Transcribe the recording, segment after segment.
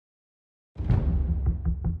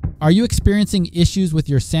Are you experiencing issues with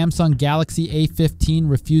your Samsung Galaxy A15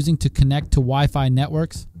 refusing to connect to Wi-Fi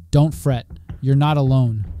networks? Don't fret, you're not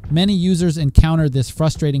alone. Many users encounter this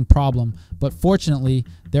frustrating problem, but fortunately,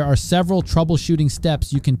 there are several troubleshooting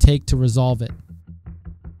steps you can take to resolve it.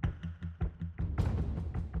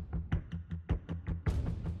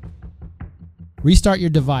 Restart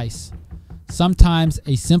your device. Sometimes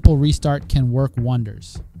a simple restart can work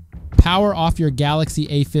wonders. Power off your Galaxy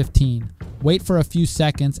A15. Wait for a few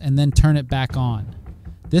seconds and then turn it back on.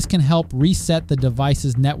 This can help reset the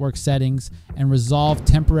device's network settings and resolve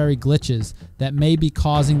temporary glitches that may be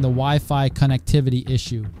causing the Wi-Fi connectivity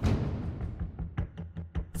issue.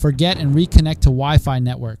 Forget and reconnect to Wi-Fi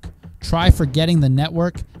network. Try forgetting the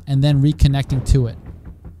network and then reconnecting to it.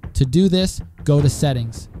 To do this, go to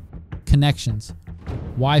Settings, Connections,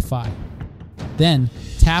 Wi-Fi. Then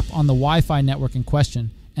tap on the Wi-Fi network in question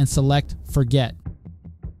and select Forget.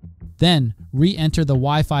 Then, re-enter the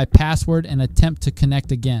Wi-Fi password and attempt to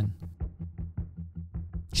connect again.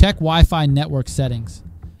 Check Wi-Fi network settings.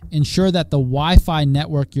 Ensure that the Wi-Fi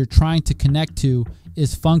network you're trying to connect to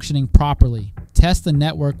is functioning properly. Test the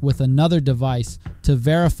network with another device to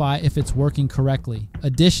verify if it's working correctly.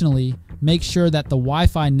 Additionally, make sure that the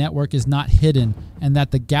Wi-Fi network is not hidden and that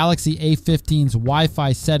the Galaxy A15's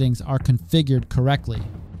Wi-Fi settings are configured correctly.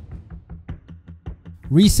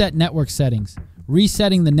 Reset network settings.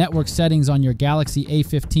 Resetting the network settings on your Galaxy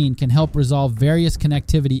A15 can help resolve various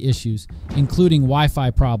connectivity issues, including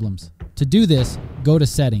Wi-Fi problems. To do this, go to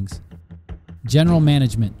Settings, General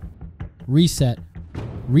Management, Reset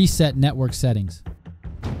network settings.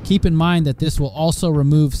 Keep in mind that this will also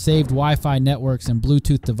remove saved Wi-Fi networks and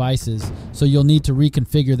Bluetooth devices, so you'll need to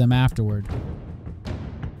reconfigure them afterward.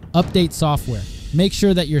 Update software. Make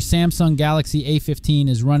sure that your Samsung Galaxy A15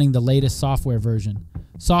 is running the latest software version.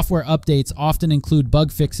 Software updates often include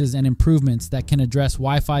bug fixes and improvements that can address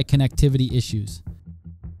Wi-Fi connectivity issues.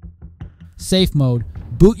 Safe mode.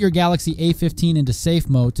 Boot your Galaxy A15 into safe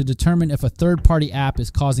mode to determine if a third-party app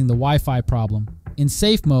is causing the Wi-Fi problem. In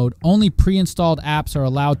safe mode, only pre-installed apps are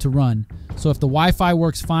allowed to run, so if the Wi-Fi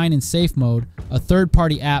works fine in safe mode, a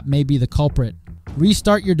third-party app may be the culprit.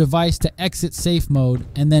 Restart your device to exit safe mode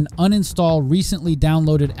and then uninstall recently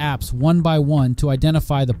downloaded apps one by one to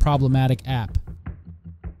identify the problematic app.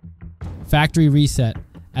 Factory reset.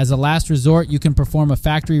 As a last resort, you can perform a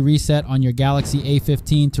factory reset on your Galaxy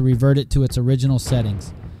A15 to revert it to its original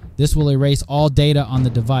settings. This will erase all data on the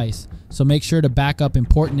device, so make sure to back up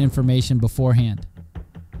important information beforehand.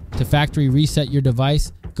 To factory reset your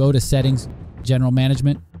device, go to Settings, General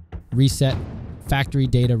Management, Reset, Factory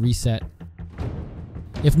Data Reset.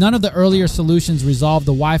 If none of the earlier solutions resolve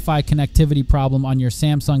the Wi-Fi connectivity problem on your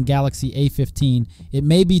Samsung Galaxy A15, it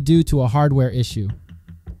may be due to a hardware issue.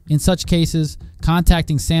 In such cases,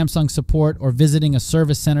 contacting Samsung support or visiting a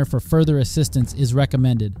service center for further assistance is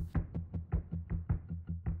recommended.